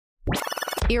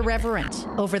Irreverent,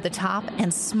 over the top,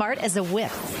 and smart as a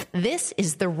whip. This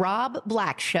is The Rob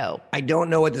Black Show. I don't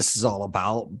know what this is all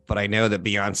about, but I know that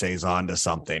Beyonce's on to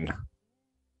something.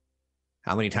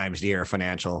 How many times do you hear a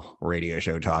financial radio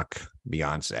show talk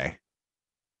Beyonce?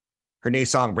 Her new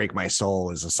song, Break My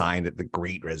Soul, is a sign that the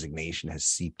Great Resignation has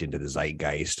seeped into the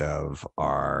zeitgeist of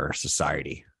our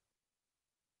society.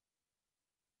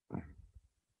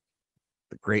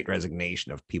 The Great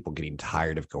Resignation of people getting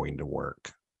tired of going to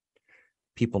work.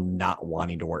 People not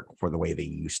wanting to work for the way they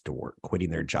used to work, quitting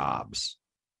their jobs.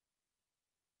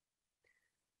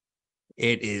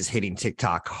 It is hitting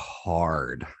TikTok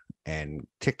hard. And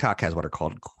TikTok has what are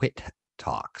called quit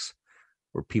talks,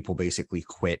 where people basically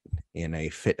quit in a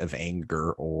fit of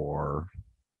anger or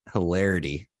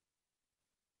hilarity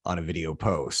on a video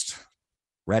post.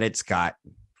 Reddit's got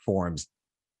forums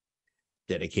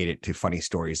dedicated to funny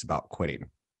stories about quitting.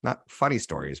 Not funny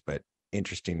stories, but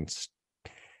interesting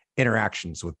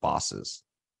interactions with bosses.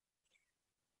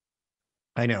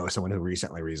 I know someone who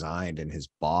recently resigned, and his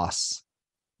boss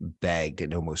begged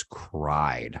and almost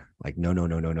cried, like, no.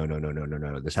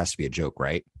 This has to be a joke,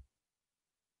 right?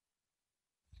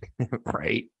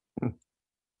 Right?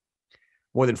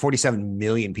 More than 47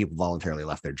 million people voluntarily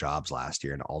left their jobs last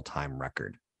year, an all-time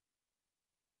record.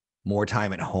 More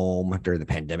time at home during the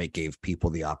pandemic gave people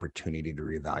the opportunity to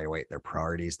reevaluate their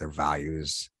priorities, their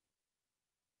values.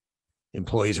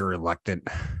 Employees are reluctant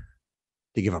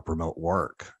to give up remote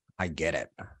work. I get it.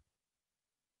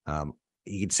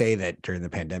 You could say that during the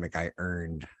pandemic, I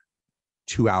earned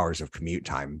 2 hours of commute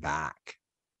time back,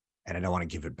 and I don't want to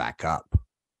give it back up.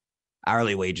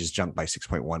 Hourly wages jumped by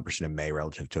 6.1% in May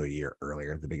relative to a year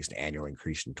earlier, the biggest annual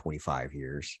increase in 25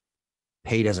 years.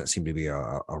 Pay doesn't seem to be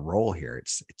a role here.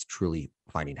 It's truly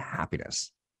finding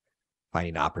happiness,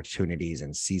 finding opportunities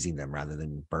and seizing them rather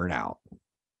than burnout.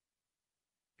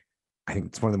 I think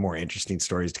it's one of the more interesting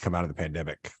stories to come out of the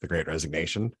pandemic, the Great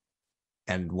Resignation.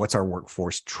 And what's our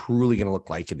workforce truly going to look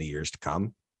like in the years to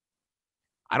come?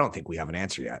 I don't think we have an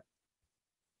answer yet.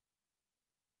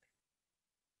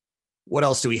 What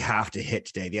else do we have to hit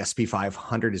today? The S&P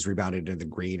 500 is rebounded into the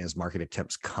green as market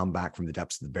attempts come back from the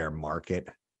depths of the bear market.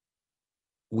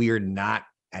 We are not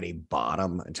at a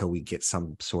bottom until we get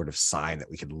some sort of sign that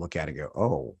we can look at and go,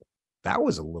 oh, that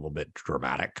was a little bit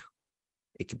dramatic.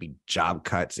 It could be job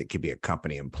cuts. It could be a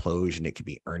company implosion. It could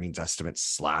be earnings estimates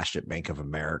slashed at Bank of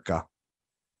America.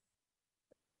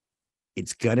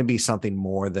 It's going to be something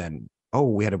more than, oh,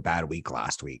 we had a bad week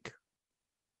last week.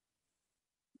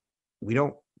 We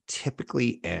don't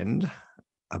typically end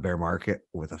a bear market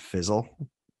with a fizzle.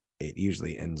 It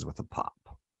usually ends with a pop.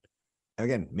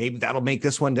 Again, maybe that'll make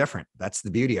this one different. That's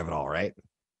the beauty of it all, right?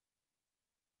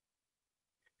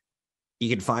 You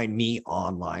can find me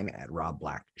online at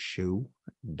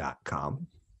robblackshow.com.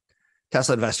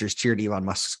 Tesla investors cheered Elon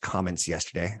Musk's comments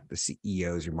yesterday. The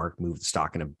CEO's remark moved the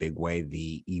stock in a big way.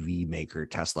 The EV maker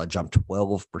Tesla jumped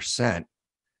 12%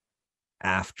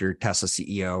 after Tesla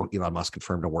CEO Elon Musk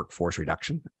confirmed a workforce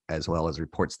reduction, as well as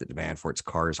reports that demand for its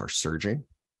cars are surging.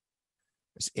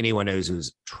 As anyone knows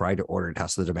who's tried to order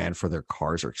Tesla, the demand for their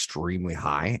cars are extremely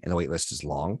high and the wait list is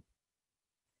long.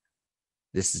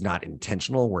 This is not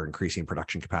intentional. We're increasing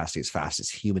production capacity as fast as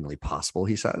humanly possible,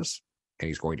 he says. And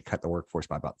he's going to cut the workforce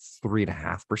by about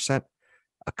 3.5%.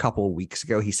 A couple of weeks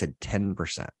ago, he said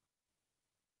 10%.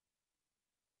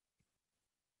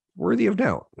 Worthy of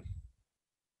note.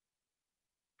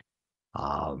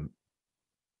 I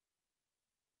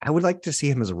would like to see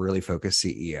him as a really focused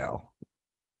CEO.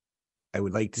 I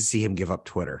would like to see him give up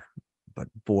Twitter, but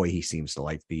boy, he seems to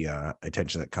like the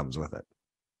attention that comes with it.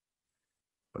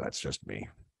 But that's just me.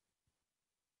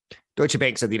 Deutsche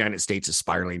Bank said the United States is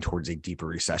spiraling towards a deeper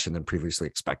recession than previously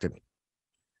expected.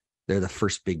 They're the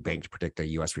first big bank to predict a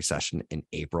U.S. recession in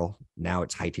April. Now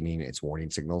it's heightening its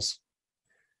warning signals.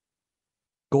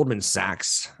 Goldman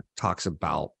Sachs talks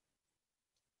about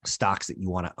stocks that you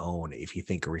want to own if you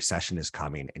think a recession is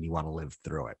coming and you want to live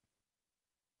through it.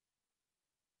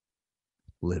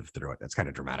 Live through it. That's kind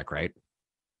of dramatic, right?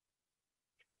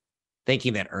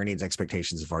 Thinking that earnings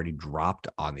expectations have already dropped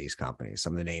on these companies.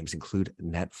 Some of the names include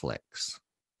Netflix,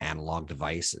 Analog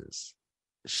Devices,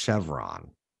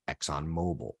 Chevron,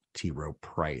 ExxonMobil, T. Rowe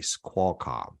Price,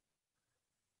 Qualcomm.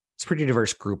 It's a pretty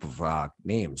diverse group of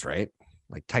names, right?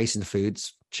 Like Tyson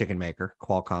Foods, chicken maker,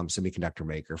 Qualcomm, semiconductor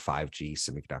maker, 5G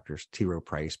semiconductors, T. Rowe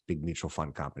Price, big mutual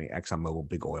fund company, ExxonMobil,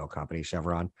 big oil company,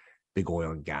 Chevron, big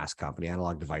oil and gas company,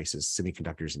 Analog Devices,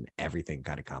 semiconductors and everything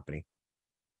kind of company.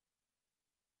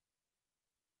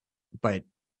 But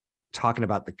talking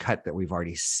about the cut that we've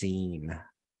already seen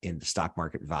in the stock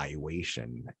market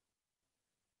valuation,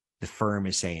 the firm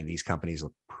is saying these companies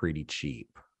look pretty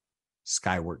cheap.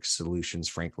 Skyworks Solutions,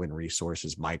 Franklin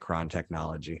Resources, Micron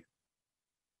Technology.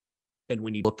 And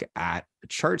when you look at the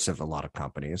charts of a lot of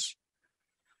companies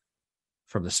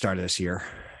from the start of this year,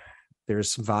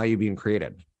 there's some value being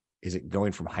created. Is it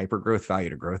going from hyper growth value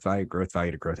to growth value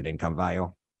to growth and income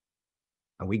value?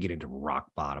 And we get into rock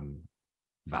bottom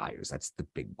values. That's the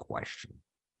big question.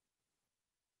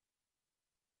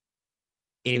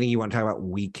 Anything you want to talk about,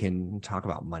 we can talk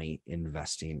about money,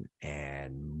 investing,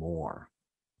 and more.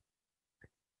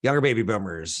 Younger baby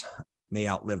boomers may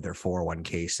outlive their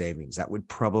 401k savings. That would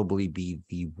probably be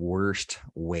the worst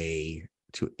way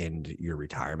to end your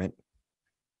retirement,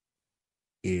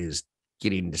 is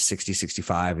getting to 60,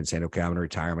 65 and saying, okay, I'm going to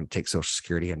retire. I'm going to take Social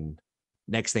Security. And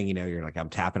next thing you know, you're like, I'm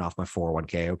tapping off my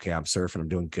 401k. Okay, I'm surfing. I'm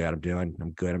doing good. I'm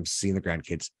good. I'm seeing the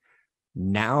grandkids.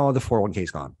 Now the 401k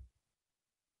is gone.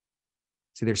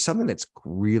 See, there's something that's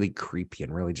really creepy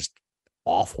and really just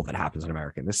awful that happens in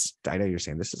America. And this, I know you're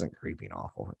saying this isn't creepy and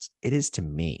awful. It is to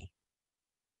me.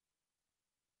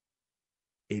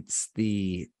 It's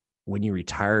when you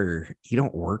retire, you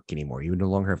don't work anymore. You no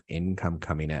longer have income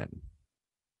coming in.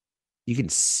 You can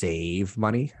save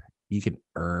money, you can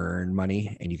earn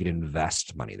money, and you can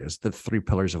invest money. Those are the three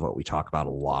pillars of what we talk about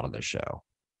a lot on the show.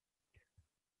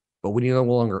 But when you no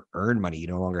longer earn money, you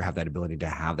no longer have that ability to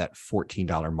have that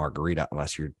 $14 margarita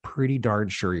unless you're pretty darn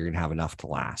sure you're going to have enough to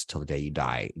last till the day you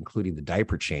die, including the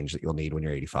diaper change that you'll need when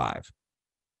you're 85.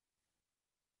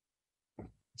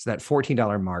 So that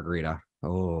 $14 margarita,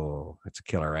 oh, that's a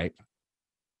killer, right?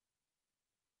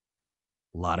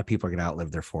 A lot of people are going to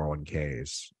outlive their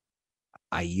 401ks.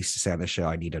 I used to say on the show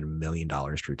I needed $1 million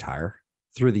to retire.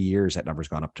 Through the years, that number's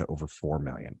gone up to over 4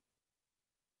 million.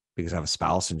 Because I have a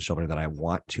spouse and children that I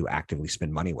want to actively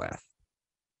spend money with.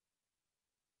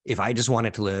 If I just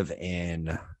wanted to live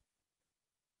in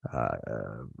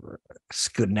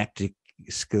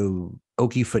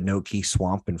Okefenokee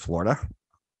Swamp in Florida,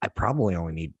 I probably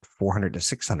only need 400 to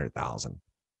 600,000.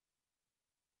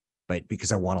 But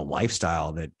because I want a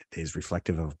lifestyle that is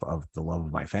reflective of the love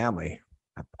of my family,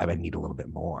 I might need a little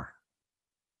bit more.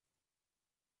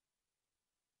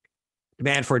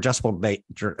 Demand for adjustable rate.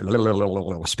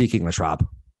 Speak English, Rob.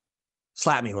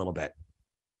 Slap me a little bit.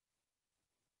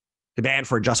 Demand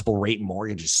for adjustable rate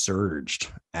mortgages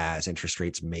surged as interest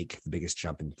rates make the biggest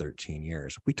jump in 13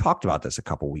 years. We talked about this a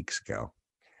couple weeks ago.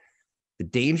 The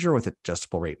danger with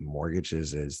adjustable rate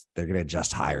mortgages is they're going to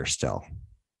adjust higher still.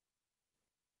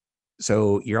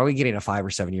 So you're only getting a 5 or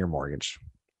 7 year mortgage.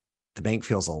 The bank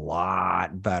feels a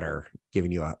lot better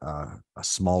giving you a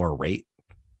smaller rate.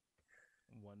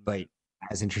 But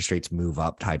as interest rates move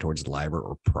up tied towards the LIBOR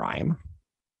or prime,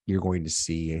 you're going to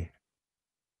see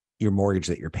your mortgage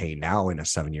that you're paying now in a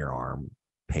 7 year arm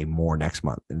pay more next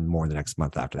month and more the next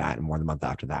month after that and more the month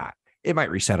after that. It might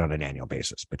reset on an annual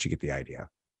basis, but you get the idea.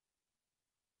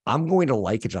 I'm going to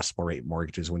like adjustable rate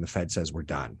mortgages when the Fed says we're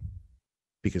done,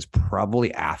 because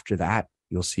probably after that,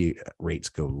 you'll see rates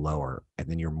go lower and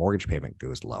then your mortgage payment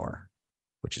goes lower,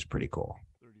 which is pretty cool.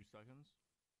 30 seconds.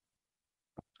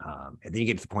 And then you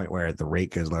get to the point where the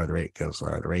rate goes lower, the rate goes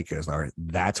lower, the rate goes lower.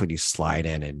 That's when you slide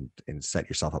in and set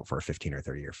yourself up for a 15 or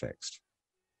 30 year fixed.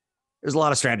 There's a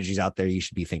lot of strategies out there you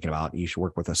should be thinking about. You should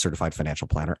work with a certified financial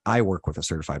planner. I work with a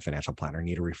certified financial planner.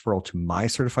 Need a referral to my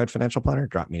certified financial planner?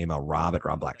 Drop me an email,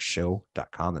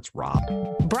 rob@robblackshow.com. That's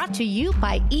Rob. Brought to you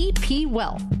by EP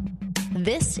Wealth.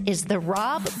 This is the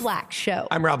Rob Black Show.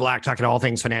 I'm Rob Black, talking all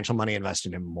things financial, money,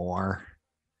 investing, and more.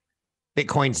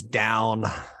 Bitcoin's down.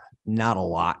 Not a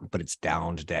lot, but it's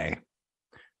down today.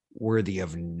 Worthy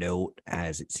of note,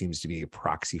 as it seems to be a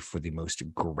proxy for the most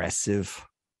aggressive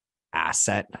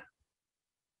asset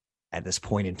at this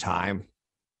point in time.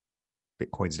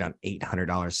 Bitcoin's down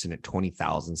 $800, sitting at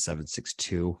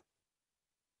 20,762.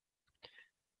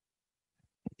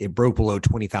 It broke below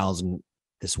 20,000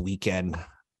 this weekend.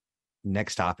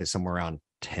 Next stop is somewhere around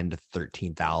 10 to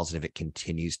 13,000. If it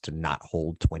continues to not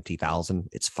hold 20,000,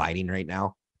 it's fighting right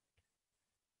now.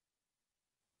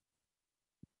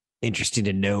 Interesting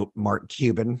to note, Mark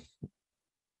Cuban,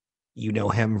 you know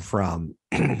him from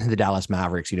the Dallas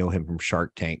Mavericks. You know him from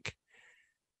Shark Tank.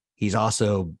 He's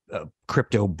also a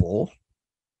crypto bull.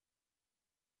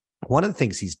 One of the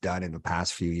things he's done in the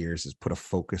past few years is put a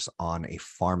focus on a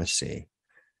pharmacy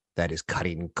that is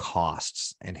cutting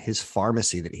costs. And his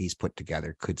pharmacy that he's put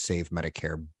together could save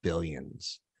Medicare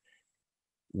billions.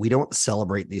 We don't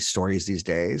celebrate these stories these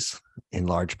days, in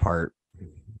large part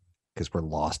because we're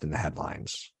lost in the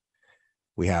headlines.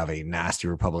 We have a nasty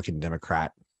Republican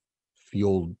Democrat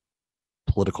fueled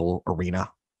political arena,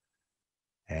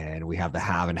 and we have the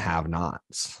have and have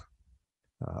nots.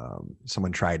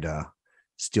 Someone tried to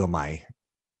steal my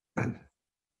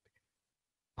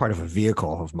part of a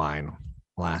vehicle of mine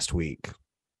last week,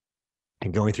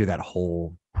 and going through that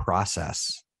whole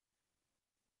process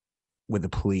with the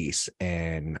police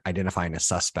and identifying a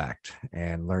suspect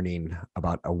and learning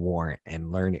about a warrant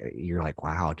and learning, you're like,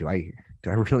 wow, do I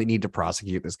really need to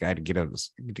prosecute this guy to get him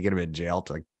in jail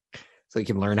so he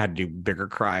can learn how to do bigger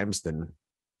crimes than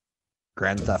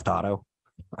Grand Theft Auto?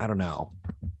 I don't know.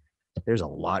 There's a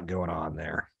lot going on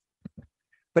there.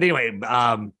 But anyway,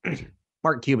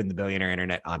 Mark Cuban, the billionaire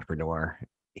internet entrepreneur,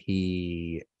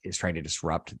 he is trying to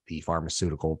disrupt the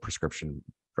pharmaceutical prescription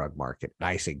drug market. And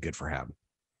I say good for him.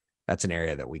 That's an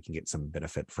area that we can get some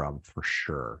benefit from for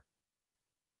sure.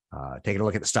 Taking a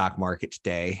look at the stock market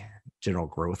today, general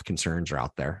growth concerns are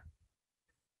out there.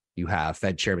 You have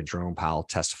Fed Chairman Jerome Powell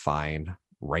testifying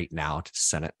right now to the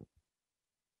Senate.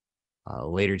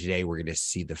 Later today, we're going to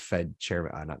see the Fed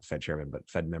chairman, not Fed chairman, but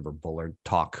Fed member Bullard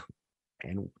talk.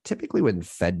 And typically when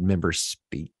Fed members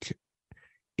speak,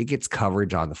 it gets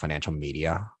coverage on the financial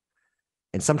media.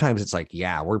 And sometimes it's like,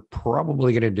 yeah, we're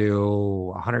probably going to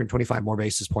do 125 more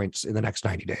basis points in the next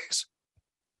 90 days.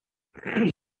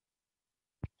 And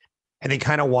they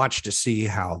kind of watch to see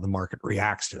how the market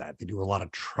reacts to that. They do a lot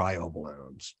of trial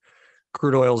balloons.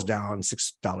 Crude oil's down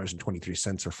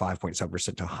 $6.23 or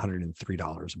 5.7% to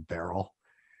 $103 a barrel.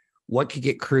 What could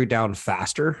get crude down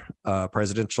faster?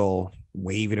 Presidential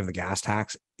waiving of the gas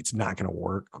tax. It's not going to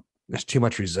work. There's too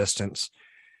much resistance.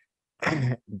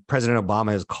 President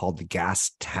Obama has called the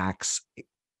gas tax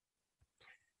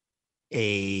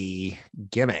a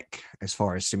gimmick as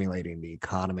far as stimulating the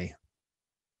economy.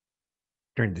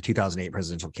 During the 2008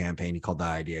 presidential campaign, he called the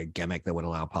idea a gimmick that would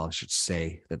allow politicians to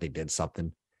say that they did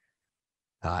something.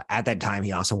 At that time,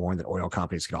 he also warned that oil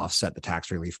companies could offset the tax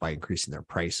relief by increasing their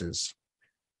prices.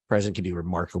 The president can do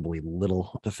remarkably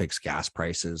little to fix gas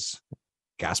prices.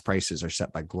 Gas prices are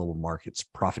set by global markets,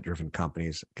 profit-driven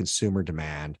companies, consumer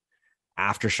demand,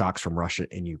 aftershocks from Russia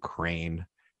and Ukraine,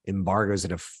 embargoes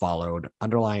that have followed.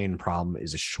 Underlying problem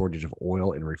is a shortage of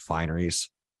oil in refineries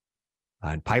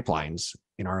and pipelines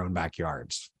in our own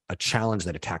backyards, a challenge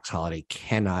that a tax holiday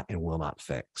cannot and will not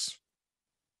fix.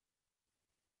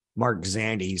 Mark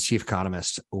Zandi, chief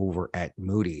economist over at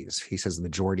Moody's, he says the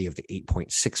majority of the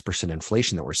 8.6%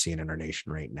 inflation that we're seeing in our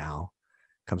nation right now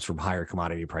comes from higher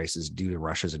commodity prices due to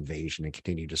Russia's invasion and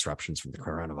continued disruptions from the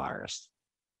coronavirus.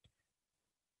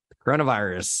 The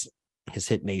coronavirus has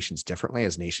hit nations differently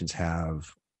as nations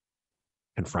have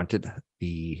confronted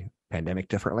the pandemic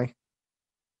differently.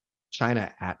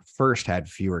 China at first had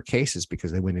fewer cases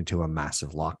because they went into a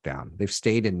massive lockdown. They've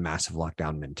stayed in massive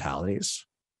lockdown mentalities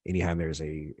anytime there's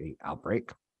a outbreak.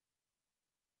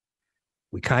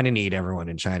 We kind of need everyone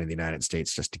in China and the United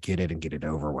States just to get it and get it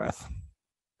over with.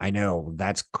 I know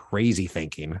that's crazy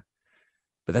thinking,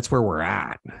 but that's where we're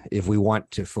at. If we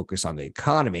want to focus on the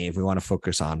economy, if we want to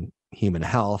focus on human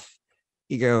health,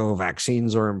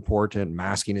 vaccines are important,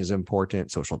 masking is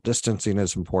important, social distancing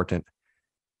is important.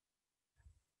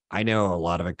 I know a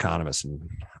lot of economists, and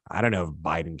I don't know if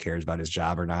Biden cares about his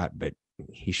job or not, but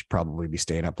he should probably be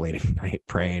staying up late at night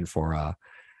praying for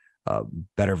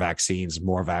better vaccines,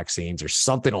 more vaccines, or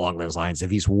something along those lines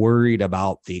if he's worried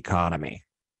about the economy.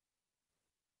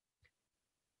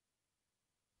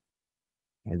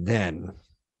 And then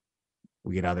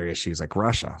we get other issues like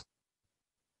Russia.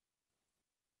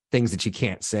 Things that you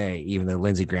can't say, even though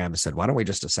Lindsey Graham has said, why don't we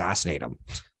just assassinate him?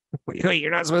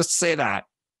 You're not supposed to say that.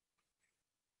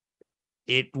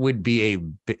 It would be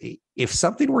if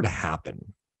something were to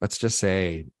happen, let's just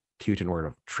say Putin were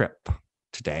to trip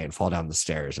today and fall down the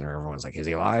stairs and everyone's like, is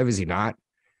he alive? Is he not?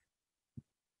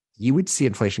 You would see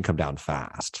inflation come down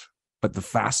fast. But the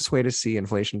fastest way to see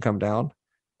inflation come down,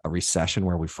 a recession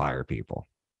where we fire people,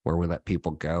 where we let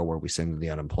people go, where we send to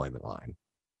the unemployment line.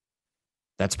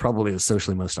 That's probably the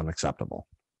socially most unacceptable.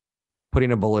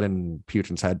 Putting a bullet in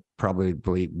Putin's head, probably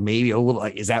maybe a little,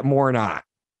 is that more or not?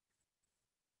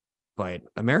 But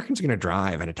Americans are going to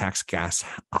drive, and a tax gas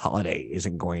holiday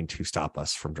isn't going to stop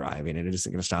us from driving, and it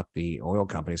isn't going to stop the oil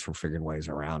companies from figuring ways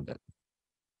around it.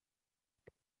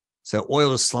 So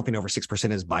oil is slumping over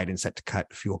 6% as Biden set to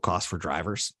cut fuel costs for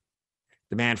drivers.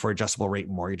 Demand for adjustable rate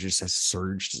mortgages has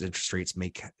surged as interest rates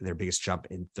make their biggest jump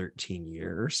in 13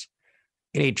 years.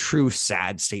 In a true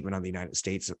sad statement on the United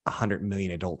States, 100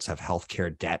 million adults have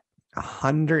healthcare debt.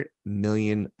 100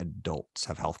 million adults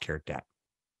have healthcare debt.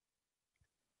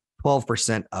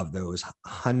 12% of those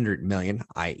 100 million,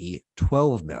 i.e.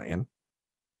 12 million,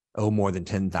 owe more than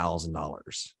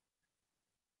 $10,000.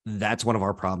 That's one of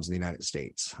our problems in the United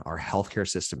States. Our healthcare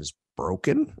system is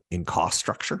broken in cost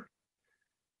structure.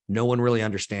 No one really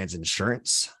understands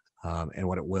insurance and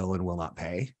what it will and will not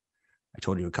pay. I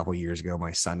told you a couple of years ago,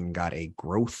 my son got a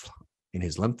growth in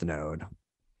his lymph node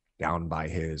down by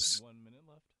his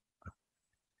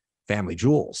family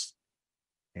jewels.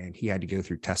 And he had to go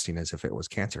through testing as if it was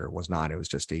cancer. It was not. It was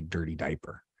just a dirty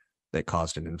diaper that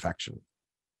caused an infection.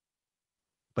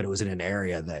 But it was in an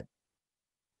area that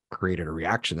created a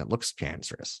reaction that looks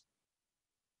cancerous.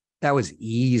 That was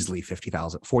easily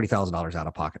 $40,000 out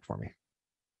of pocket for me.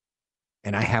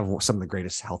 And I have some of the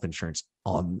greatest health insurance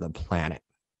on the planet.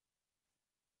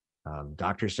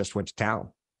 Doctors just went to town,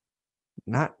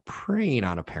 not preying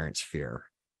on a parent's fear,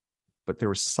 but there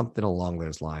was something along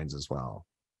those lines as well.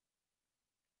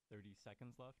 30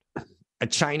 seconds left. A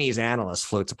Chinese analyst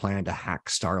floats a plan to hack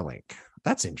Starlink.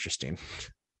 That's interesting.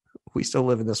 We still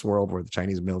live in this world where the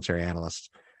Chinese military analysts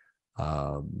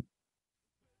are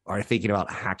thinking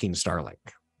about hacking Starlink.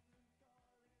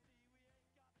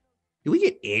 Do we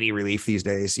get any relief these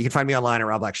days? You can find me online at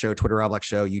Rob Black Show, Twitter, Rob Black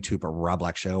Show, YouTube, or Rob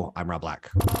Black Show. I'm Rob Black.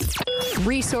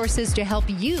 Resources to help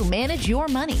you manage your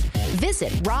money.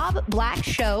 Visit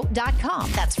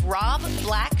robblackshow.com. That's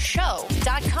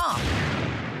robblackshow.com.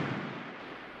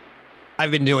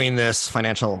 I've been doing this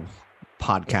financial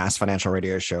podcast, financial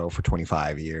radio show for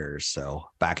 25 years. So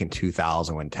back in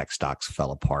 2000, when tech stocks fell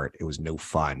apart, it was no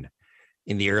fun.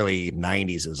 In the early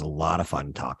 90s, it was a lot of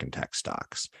fun talking tech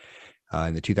stocks.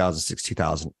 In the 2006,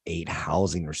 2008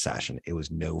 housing recession, it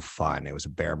was no fun. It was a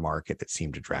bear market that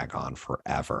seemed to drag on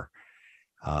forever.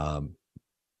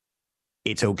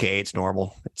 It's okay. It's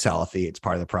normal. It's healthy. It's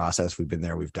part of the process. We've been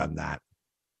there. We've done that.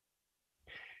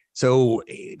 So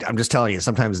I'm just telling you,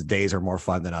 sometimes the days are more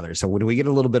fun than others. So when we get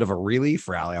a little bit of a relief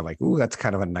rally, I'm like, ooh, that's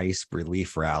kind of a nice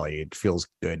relief rally. It feels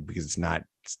good because it's not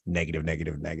negative.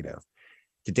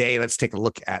 Today, let's take a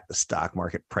look at the stock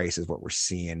market prices, what we're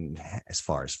seeing as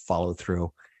far as follow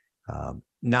through.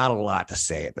 Not a lot to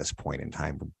say at this point in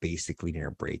time. We're basically near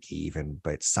break even,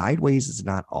 but sideways is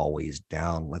not always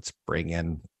down. Let's bring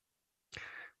in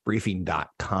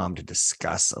briefing.com to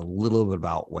discuss a little bit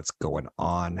about what's going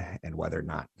on and whether or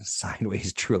not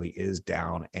sideways truly is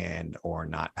down and or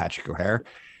not. Patrick O'Hare.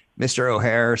 Mr.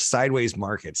 O'Hare, sideways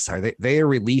markets, are they a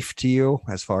relief to you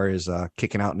as far as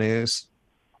kicking out news?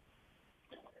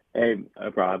 Hey,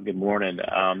 Rob, good morning.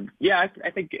 I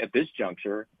think at this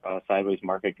juncture, sideways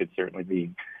market could certainly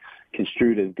be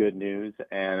construed as good news,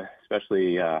 and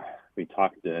especially we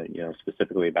talked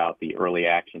specifically about the early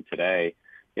action today.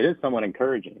 It is somewhat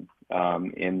encouraging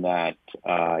in that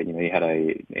you had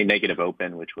a negative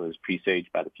open, which was presaged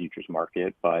by the futures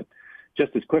market, but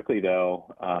just as quickly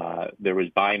though there was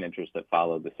buying interest that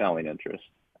followed the selling interest.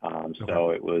 So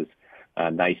it was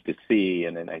nice to see,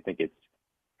 and then I think it's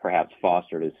perhaps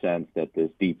fostered a sense that this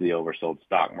deeply oversold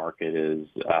stock market is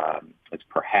it's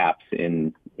perhaps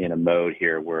in a mode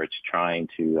here where it's trying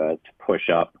to push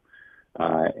up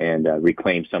and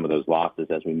reclaim some of those losses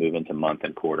as we move into month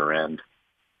and quarter end.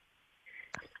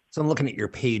 So I'm looking at your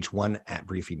page one at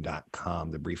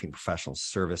briefing.com, the briefing professional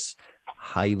service,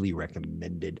 highly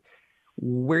recommended.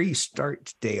 Where you start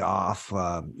today off,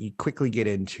 you quickly get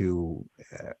into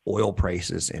oil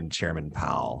prices and Chairman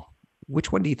Powell.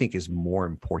 Which one do you think is more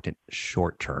important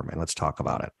short term? And let's talk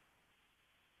about it.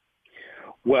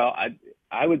 Well,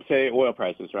 I would say oil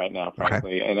prices right now,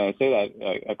 frankly. Okay. And I say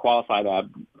that, I qualify that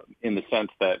in the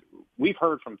sense that we've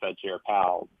heard from Fed Chair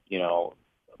Powell,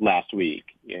 last week.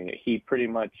 He pretty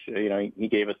much, he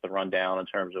gave us the rundown in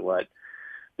terms of what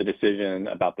the decision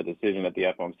at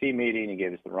the FOMC meeting. He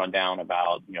gave us the rundown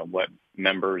about, what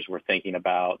members were thinking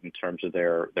about in terms of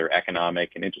their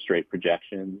economic and interest rate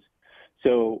projections.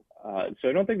 So I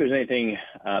don't think there's anything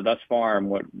thus far in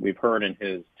what we've heard in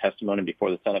his testimony before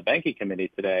the Senate Banking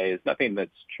Committee today is nothing that's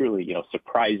truly,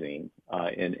 surprising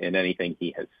in anything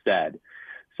he has said.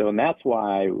 So, and that's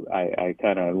why I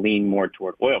kind of lean more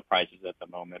toward oil prices at the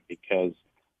moment because,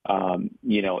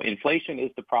 inflation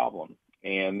is the problem.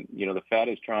 And, the Fed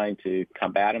is trying to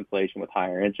combat inflation with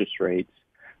higher interest rates.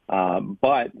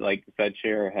 But like the Fed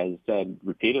chair has said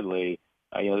repeatedly,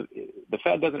 the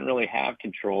Fed doesn't really have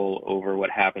control over what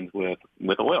happens with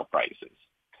oil prices.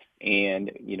 And,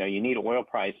 you need oil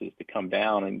prices to come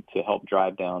down and to help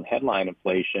drive down headline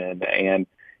inflation. And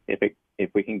if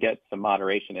we can get some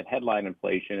moderation in headline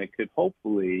inflation, it could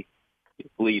hopefully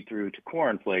bleed through to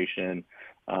core inflation.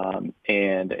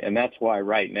 And that's why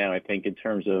right now, I think in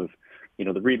terms of,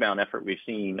 the rebound effort we've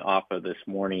seen off of this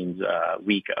morning's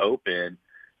week open,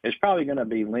 is probably going to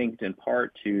be linked in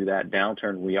part to that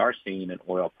downturn we are seeing in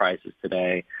oil prices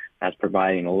today as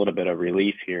providing a little bit of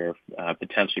relief here,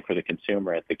 potentially for the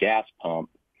consumer at the gas pump.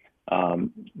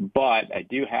 But I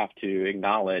do have to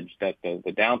acknowledge that the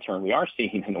downturn we are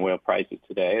seeing in oil prices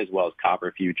today, as well as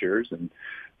copper futures and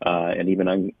even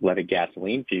unleaded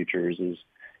gasoline futures,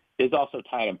 is also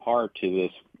tied in part to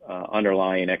this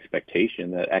underlying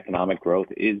expectation that economic growth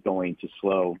is going to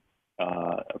slow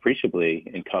appreciably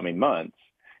in coming months.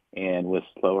 And with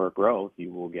slower growth,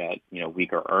 you will get,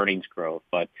 weaker earnings growth.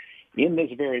 But in this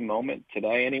very moment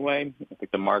today, anyway, I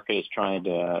think the market is trying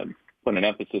to put an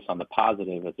emphasis on the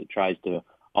positive as it tries to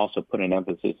also put an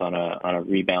emphasis on a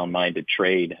rebound-minded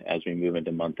trade as we move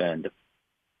into month end.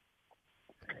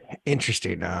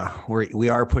 Interesting. We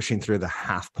are pushing through the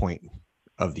half point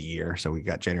of the year. So we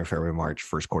got January, February, March,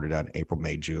 first quarter done, April,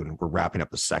 May, June. We're wrapping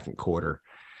up the second quarter.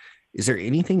 Is there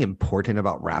anything important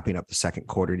about wrapping up the second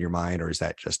quarter in your mind, or is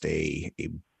that just a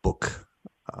book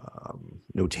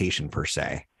notation per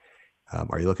se?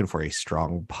 Are you looking for a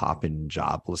strong pop in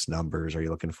jobless numbers? Are you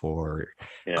looking for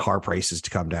car prices to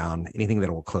come down? Anything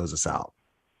that will close us out?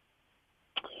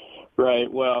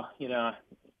 Right. Well, I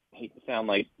hate to sound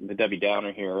like the Debbie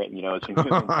Downer here. As we move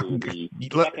into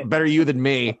the better you than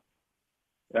me.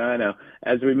 I know.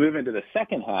 As we move into the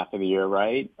second half of the year,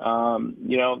 right,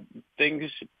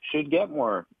 things should get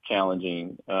more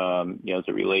challenging, as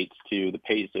it relates to the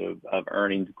pace of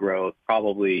earnings growth,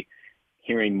 probably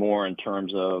hearing more in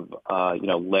terms of,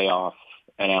 layoff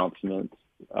announcements,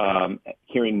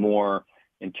 hearing more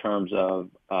in terms of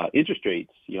interest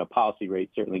rates, policy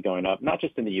rates certainly going up, not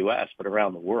just in the U.S., but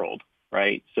around the world,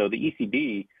 right? So the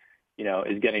ECB,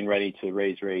 is getting ready to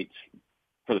raise rates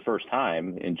for the first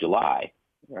time in July.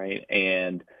 Right.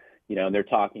 And, they're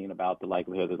talking about the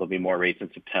likelihood that there'll be more rates in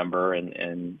September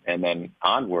and then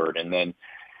onward. And then,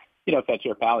 Fed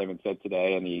Chair Powell even said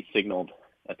today, and he signaled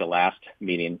at the last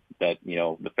meeting that,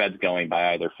 the Fed's going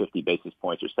by either 50 basis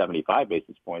points or 75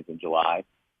 basis points in July.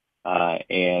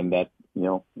 And that,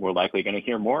 we're likely going to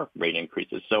hear more rate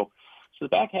increases. So the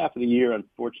back half of the year,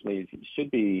 unfortunately,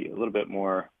 should be a little bit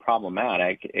more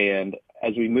problematic. And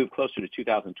as we move closer to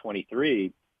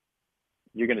 2023,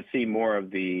 you're going to see more of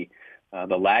the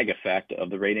lag effect of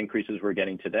the rate increases we're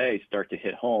getting today start to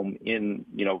hit home in,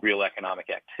 real economic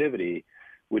activity,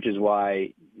 which is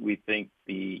why we think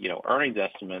the, earnings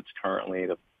estimates currently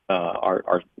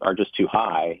are just too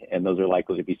high, and those are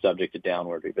likely to be subject to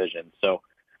downward revision. So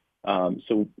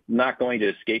not going to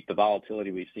escape the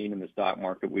volatility we've seen in the stock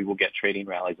market. We will get trading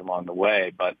rallies along the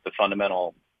way, but the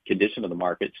fundamental condition of the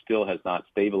market still has not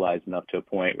stabilized enough to a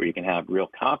point where you can have real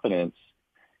confidence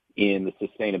in the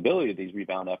sustainability of these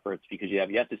rebound efforts, because you have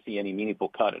yet to see any meaningful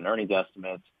cut in earnings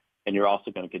estimates, and you're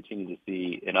also going to continue to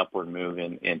see an upward move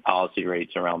in policy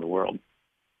rates around the world.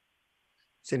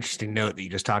 It's interesting to note that you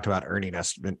just talked about earning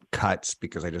estimate cuts,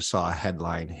 because I just saw a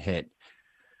headline hit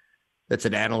that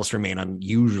said analysts remain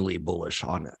unusually bullish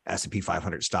on S&P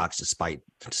 500 stocks despite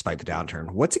the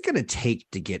downturn. What's it going to take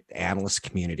to get the analyst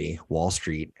community, Wall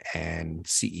Street, and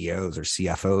CEOs or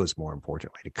CFOs, more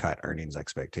importantly, to cut earnings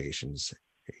expectations?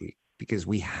 Because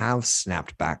we have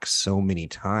snapped back so many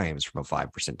times from a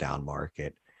 5% down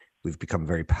market. We've become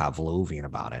very Pavlovian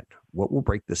about it. What will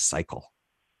break this cycle?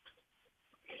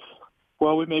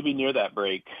 Well, we may be near that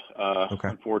break.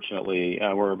 Unfortunately,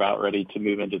 we're about ready to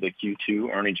move into the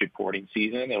Q2 earnings reporting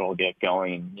season. It'll get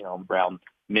going, around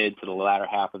mid to the latter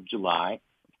half of July.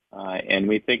 And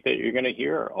we think that you're going to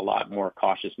hear a lot more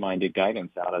cautious-minded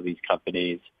guidance out of these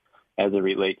companies as it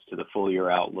relates to the full year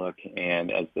outlook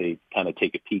and as they kind of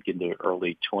take a peek into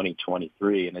early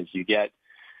 2023. And as you get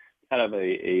kind of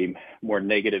a more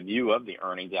negative view of the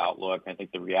earnings outlook, I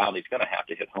think the reality is going to have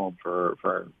to hit home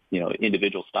for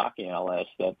individual stock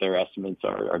analysts that their estimates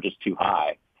are just too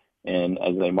high. And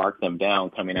as they mark them down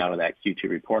coming out of that Q2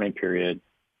 reporting period,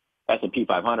 S&P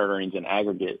 500 earnings in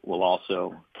aggregate will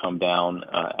also come down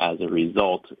as a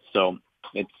result. So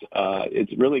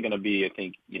it's really going to be, I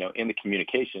think, in the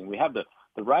communication. We have the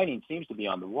writing seems to be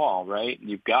on the wall, right?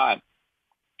 You've got,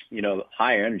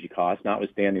 higher energy costs,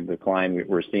 notwithstanding the decline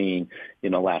we're seeing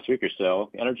in the last week or so.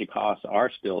 Energy costs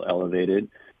are still elevated.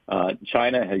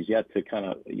 China has yet to kind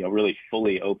of, really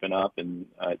fully open up, and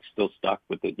it's still stuck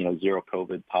with the, zero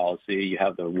COVID policy. You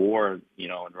have the war, in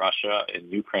Russia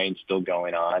and Ukraine still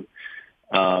going on.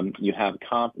 You have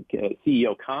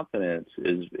CEO confidence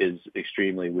is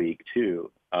extremely weak too,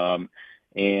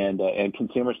 and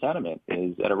consumer sentiment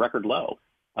is at a record low.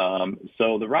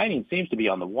 So the writing seems to be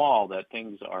on the wall that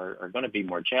things are going to be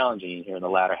more challenging here in the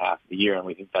latter half of the year, and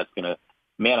we think that's going to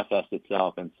manifest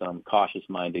itself in some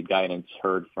cautious-minded guidance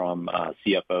heard from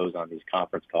CFOs on these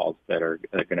conference calls that are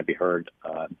going to be heard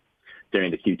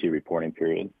during the Q2 reporting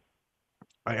period.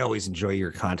 I always enjoy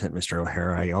your content, Mr.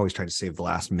 O'Hara. I always try to save the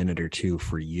last minute or two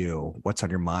for you. What's on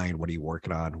your mind? What are you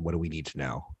working on? What do we need to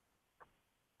know?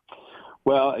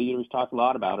 Well, we've talked a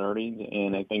lot about earnings,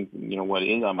 and I think, what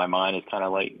is on my mind is kind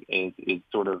of like is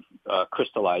sort of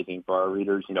crystallizing for our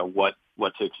readers, what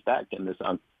to expect in this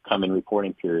upcoming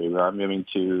reporting period. We are moving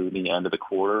to the end of the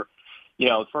quarter.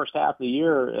 The first half of the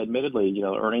year, admittedly,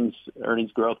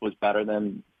 earnings growth was better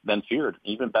than feared,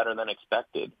 even better than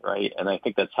expected, right? And I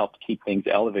think that's helped keep things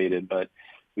elevated. But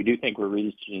we do think we're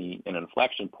reaching an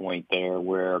inflection point there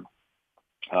where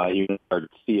you're going to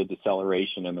start to see a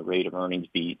deceleration in the rate of earnings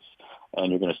beats,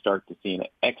 and you're going to start to see an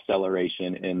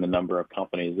acceleration in the number of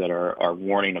companies that are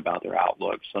warning about their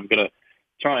outlook. So I'm going to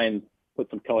try and put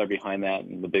some color behind that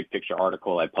in the big picture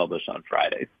article I published on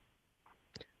Friday.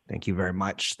 Thank you very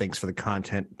much. Thanks for the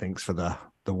content. Thanks for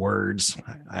the words.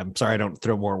 I'm sorry I don't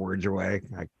throw more words your way.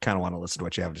 I kind of want to listen to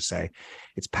what you have to say.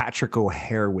 It's Patrick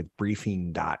O'Hare with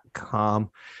briefing.com.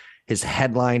 His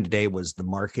headline today was "The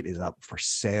market is up for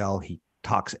sale." He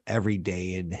talks every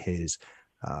day in his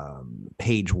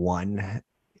page one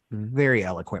very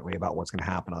eloquently about what's going to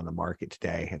happen on the market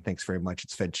today. And thanks very much.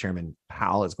 It's Fed Chairman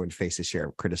Powell is going to face his share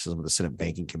of criticism of the Senate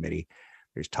Banking Committee.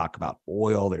 There's talk about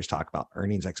oil. There's talk about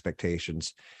earnings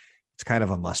expectations. It's kind of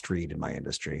a must read in my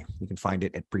industry. You can find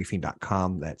it at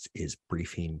briefing.com. That is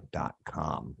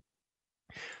briefing.com.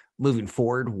 Moving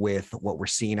forward with what we're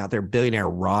seeing out there, billionaire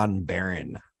Ron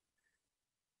Barron.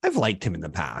 I've liked him in the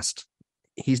past.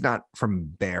 He's not from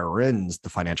Barron's, the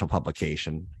financial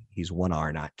publication. He's one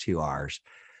R, not two R's.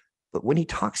 But when he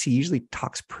talks, he usually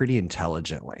talks pretty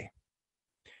intelligently.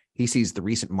 He sees the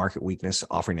recent market weakness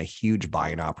offering a huge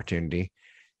buying opportunity.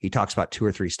 He talks about 2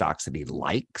 or 3 stocks that he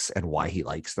likes and why he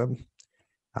likes them.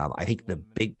 I think the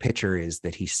big picture is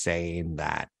that he's saying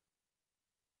that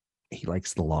he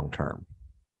likes the long term.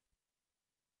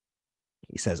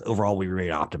 He says, overall, we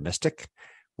remain optimistic.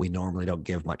 We normally don't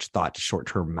give much thought to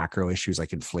short-term macro issues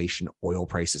like inflation, oil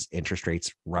prices, interest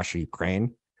rates, Russia,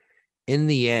 Ukraine. In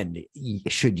the end,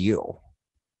 should you?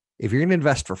 If you're going to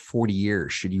invest for 40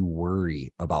 years, should you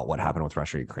worry about what happened with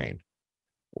Russia, Ukraine,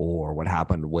 or what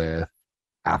happened with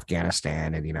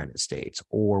Afghanistan and the United States,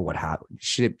 or what happened?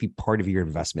 Should it be part of your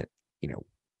investment,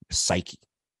 psyche?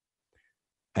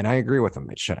 And I agree with him.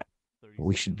 It shouldn't.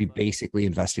 We should be basically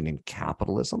investing in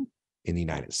capitalism in the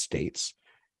United States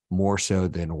more so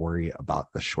than worry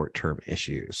about the short-term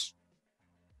issues.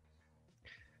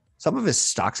 Some of his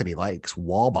stocks that he likes,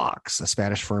 Wallbox, a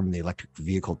Spanish firm in the electric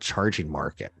vehicle charging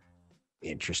market.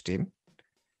 Interesting.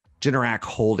 Generac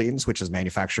Holdings, which is a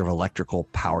manufacturer of electrical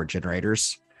power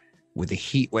generators. With the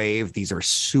heat wave, these are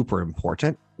super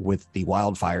important. With the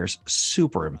wildfires,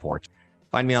 super important.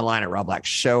 Find me online at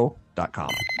robblackshow.com.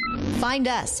 Find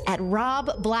us at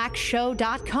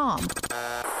robblackshow.com.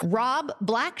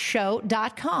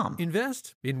 robblackshow.com.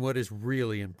 Invest in what is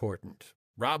really important.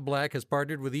 Rob Black has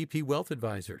partnered with EP Wealth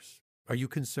Advisors. Are you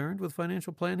concerned with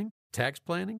financial planning, tax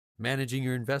planning, managing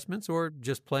your investments, or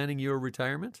just planning your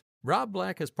retirement? Rob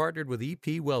Black has partnered with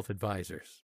EP Wealth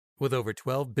Advisors. With over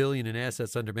 $12 billion in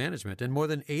assets under management and more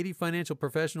than 80 financial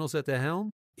professionals at the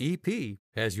helm, EP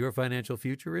has your financial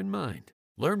future in mind.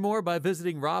 Learn more by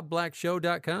visiting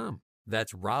robblackshow.com.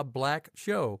 That's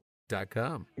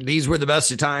robblackshow.com. These were the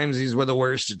best of times. These were the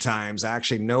worst of times.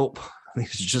 Actually, nope.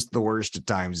 These are just the worst of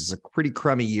times. It's a pretty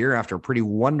crummy year after a pretty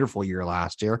wonderful year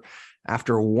last year,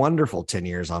 after a wonderful 10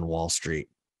 years on Wall Street.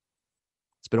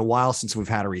 It's been a while since we've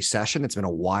had a recession. It's been a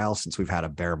while since we've had a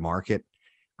bear market.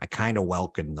 I kind of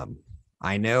welcome them.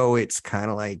 I know it's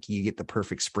kind of like you get the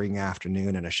perfect spring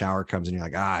afternoon and a shower comes and you're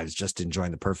like, I was just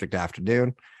enjoying the perfect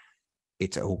afternoon.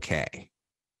 It's okay.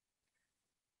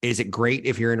 Is it great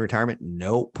if you're in retirement?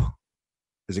 Nope.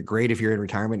 Is it great if you're in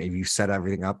retirement if you set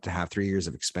everything up to have 3 years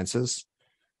of expenses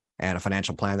and a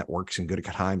financial plan that works in good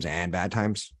times and bad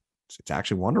times? It's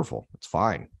actually wonderful. It's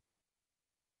fine.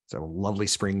 It's a lovely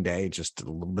spring day, just a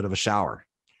little bit of a shower.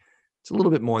 It's a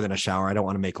little bit more than a shower. I don't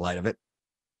want to make light of it.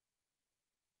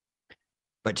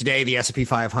 But today, the S&P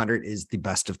 500 is the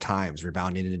best of times,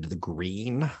 rebounding into the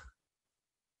green.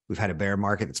 We've had a bear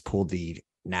market that's pulled the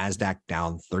NASDAQ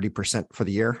down 30% for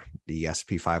the year. The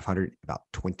S&P 500 about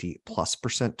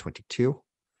 20+%, 22.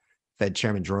 Fed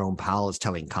Chairman Jerome Powell is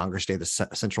telling Congress today the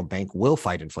central bank will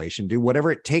fight inflation, do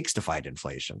whatever it takes to fight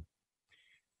inflation.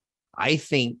 I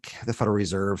think the Federal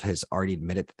Reserve has already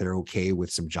admitted that they're okay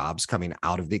with some jobs coming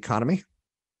out of the economy.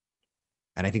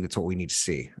 And I think that's what we need to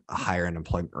see, a higher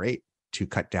unemployment rate to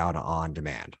cut down on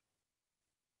demand.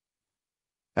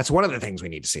 That's one of the things we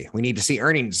need to see. We need to see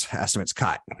earnings estimates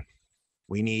cut.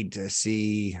 We need to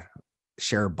see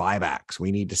share buybacks.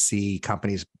 We need to see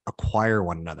companies acquire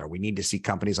one another. We need to see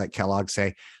companies like Kellogg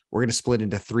say, we're going to split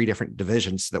into 3 different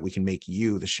divisions so that we can make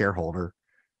you, the shareholder,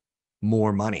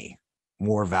 more money,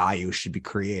 more value should be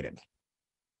created.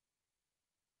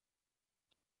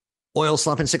 Oil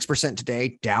slumping 6%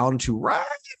 today, down to right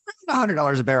around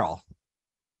 $100 a barrel,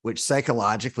 which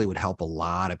psychologically would help a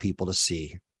lot of people to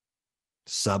see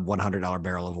sub $100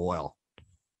 barrel of oil.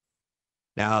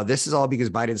 Now, this is all because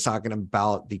Biden's talking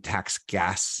about the tax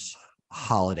gas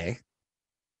holiday.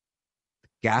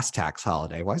 Gas tax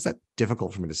holiday. Why is that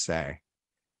difficult for me to say?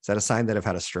 Is that a sign that I've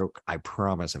had a stroke? I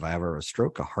promise if I ever have a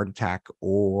stroke, a heart attack,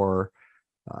 or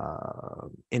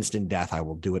instant death, I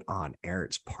will do it on air.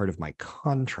 It's part of my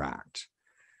contract.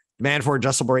 Demand for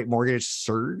adjustable rate mortgage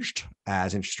surged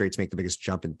as interest rates make the biggest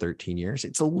jump in 13 years.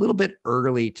 It's a little bit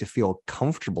early to feel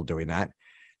comfortable doing that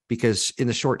because in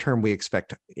the short term, we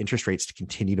expect interest rates to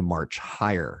continue to march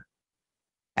higher,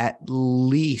 at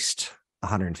least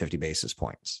 150 basis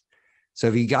points. So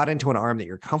if you got into an arm that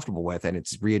you're comfortable with and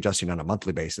it's readjusting on a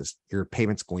monthly basis, your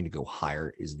payment's going to go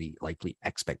higher is the likely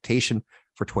expectation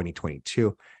for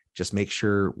 2022. Just make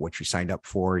sure what you signed up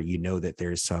for, you know that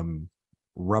there's some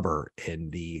rubber in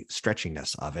the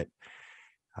stretchiness of it.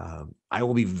 I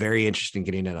will be very interested in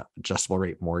getting an adjustable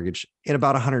rate mortgage in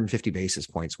about 150 basis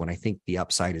points when I think the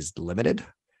upside is limited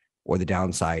or the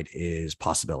downside is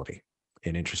possibility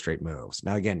in interest rate moves.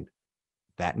 Now, again,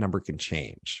 that number can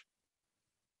change.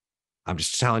 I'm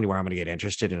just telling you where I'm going to get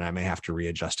interested, and I may have to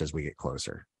readjust as we get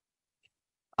closer.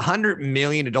 100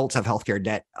 million adults have healthcare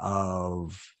debt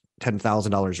of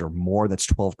 $10,000 or more. That's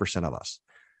 12% of us.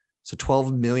 So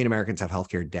 12 million Americans have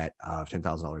healthcare debt of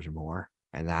 $10,000 or more,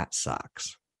 and that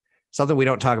sucks. Something we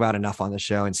don't talk about enough on the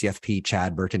show, and CFP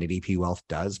Chad Burton at EP Wealth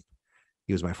does.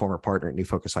 He was my former partner at New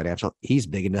Focus Financial. He's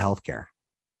big into healthcare.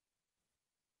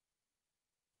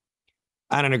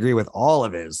 I don't agree with all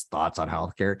of his thoughts on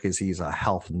healthcare because he's a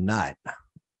health nut.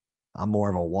 I'm more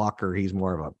of a walker. He's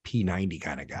more of a P90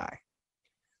 kind of guy.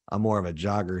 I'm more of a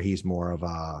jogger. He's more of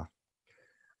a,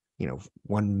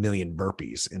 1 million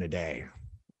burpees in a day.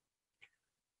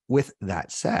 With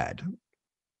that said,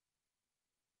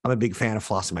 I'm a big fan of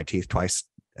flossing my teeth twice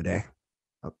a day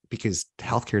because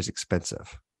healthcare is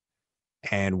expensive.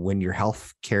 And when your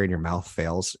health care in your mouth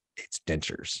fails, it's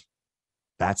dentures.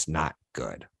 That's not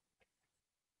good.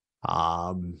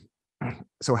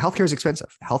 So healthcare is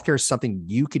expensive. Healthcare is something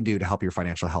you can do to help your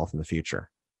financial health in the future.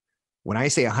 When I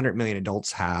say 100 million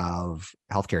adults have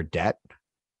healthcare debt,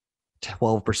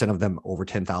 12% of them over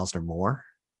 10,000 or more,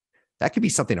 that could be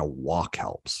something a walk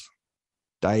helps.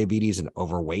 Diabetes and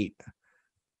overweight,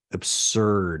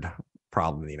 absurd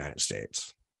problem in the United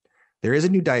States. There is a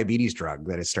new diabetes drug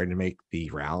that is starting to make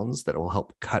the rounds that will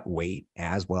help cut weight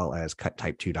as well as cut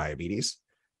type 2 diabetes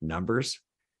numbers.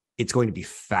 It's going to be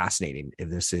fascinating if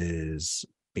this is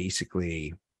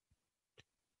basically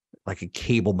like a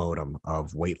cable modem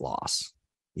of weight loss.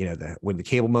 When the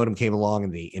cable modem came along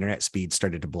and the internet speed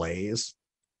started to blaze,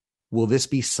 will this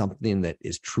be something that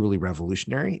is truly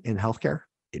revolutionary in healthcare?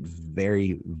 It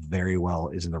very, very well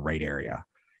is in the right area.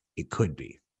 It could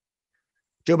be.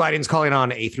 Joe Biden's calling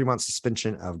on a 3-month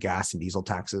suspension of gas and diesel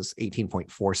taxes,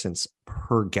 18.4 cents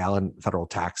per gallon federal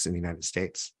tax in the United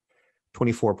States,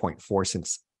 24.4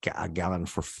 cents a gallon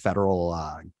for federal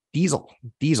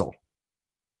diesel.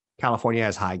 California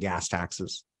has high gas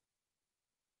taxes.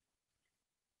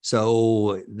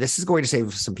 So this is going to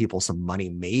save some people some money,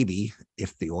 maybe,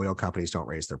 if the oil companies don't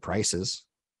raise their prices.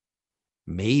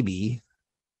 Maybe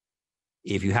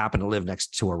if you happen to live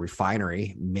next to a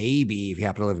refinery, maybe if you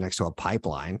happen to live next to a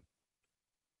pipeline.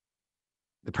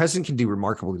 The president can do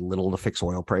remarkably little to fix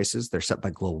oil prices. They're set by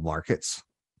global markets.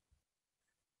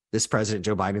 This president,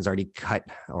 Joe Biden's already cut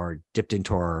or dipped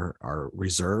into our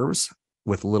reserves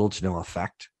with little to no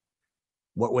effect.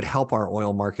 What would help our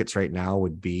oil markets right now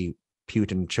would be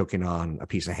Putin choking on a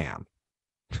piece of ham.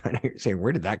 And you're saying,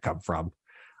 where did that come from?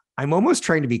 I'm almost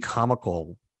trying to be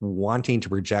comical, wanting to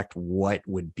project what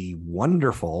would be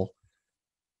wonderful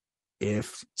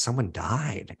if someone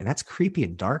died. And that's creepy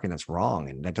and dark, and that's wrong.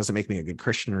 And that doesn't make me a good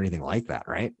Christian or anything like that,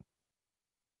 right?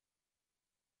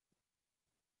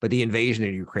 But the invasion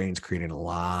of Ukraine is creating a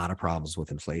lot of problems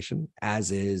with inflation,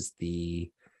 as is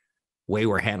the way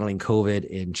we're handling COVID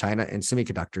in China and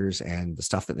semiconductors and the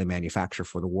stuff that they manufacture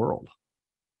for the world.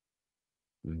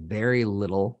 Very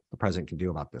little the president can do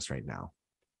about this right now.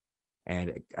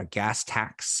 And a gas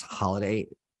tax holiday,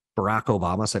 Barack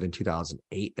Obama said in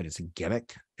 2008 that it's a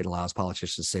gimmick. It allows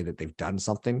politicians to say that they've done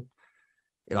something.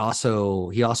 He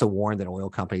also warned that oil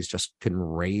companies just couldn't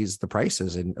raise the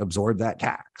prices and absorb that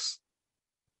tax.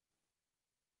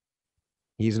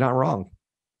 He's not wrong.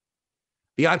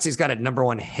 Beyonce's got a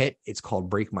 #1 hit. It's called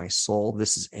Break My Soul.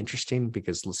 This is interesting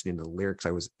because listening to the lyrics,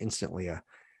 I was instantly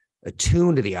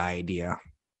attuned to the idea.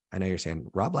 I know you're saying,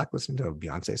 Rob Black listened to a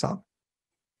Beyonce song?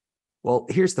 Well,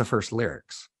 here's the first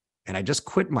lyrics. And I just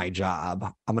quit my job.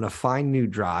 I'm going to find new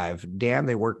drive. Damn,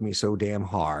 they work me so damn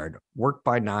hard. Work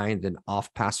by 9, then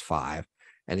off past 5.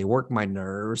 And they work my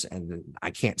nerves, and then I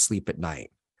can't sleep at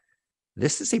night.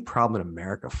 This is a problem in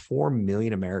America. 4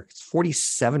 million Americans,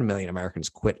 47 million Americans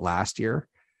quit last year,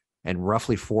 and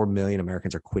roughly 4 million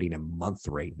Americans are quitting a month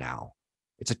right now.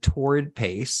 It's a torrid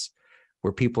pace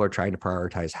where people are trying to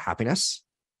prioritize happiness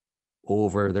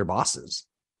over their bosses.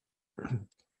 And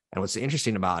what's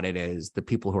interesting about it is the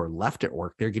people who are left at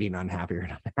work, they're getting unhappier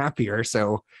and unhappier.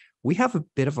 So we have a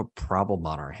bit of a problem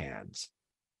on our hands.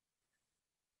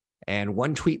 And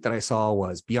one tweet that I saw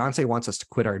was, Beyonce wants us to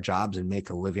quit our jobs and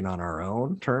make a living on our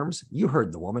own terms. You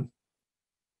heard the woman.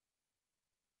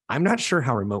 I'm not sure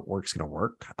how remote work's going to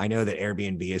work. I know that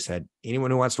Airbnb has said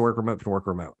anyone who wants to work remote can work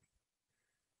remote.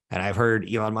 And I've heard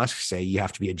Elon Musk say you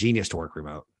have to be a genius to work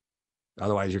remote.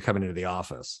 Otherwise, you're coming into the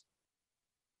office.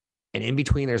 And in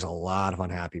between, there's a lot of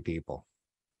unhappy people.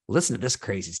 Listen to this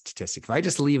crazy statistic. If I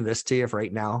just leave this to you for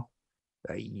right now,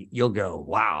 you'll go,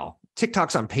 wow.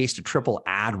 TikTok's on pace to triple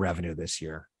ad revenue this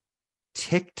year.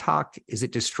 TikTok, is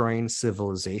it destroying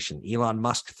civilization? Elon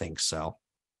Musk thinks so.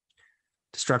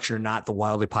 Destruction or not, the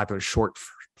wildly popular short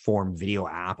form video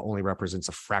app only represents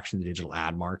a fraction of the digital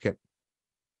ad market.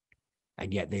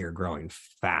 And yet they are growing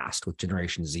fast with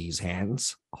Generation Z's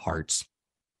hands, hearts,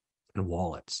 and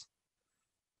wallets.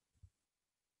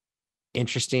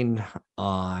 Interesting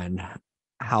on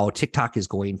how TikTok is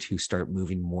going to start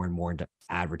moving more and more into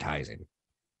advertising.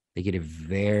 They get a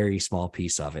very small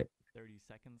piece of it. 30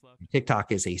 seconds left.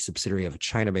 TikTok is a subsidiary of a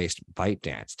China-based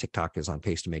ByteDance. TikTok is on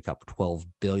pace to make up $12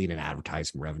 billion in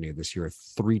advertising revenue this year,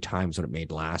 3 times what it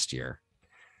made last year.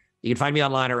 You can find me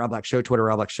online at Rob Black Show, Twitter,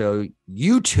 Rob Black Show,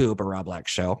 YouTube, or Rob Black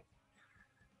Show.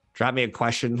 Drop me a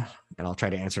question, and I'll try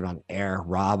to answer it on air.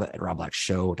 Rob at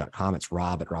robblackshow.com. It's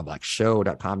Rob at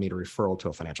robblackshow.com. Need a referral to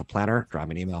a financial planner? Drop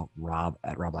me an email, rob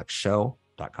at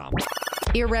robblackshow.com.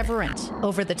 Irreverent,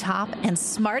 over the top, and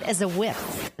smart as a whip.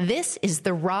 This is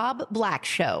The Rob Black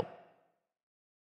Show.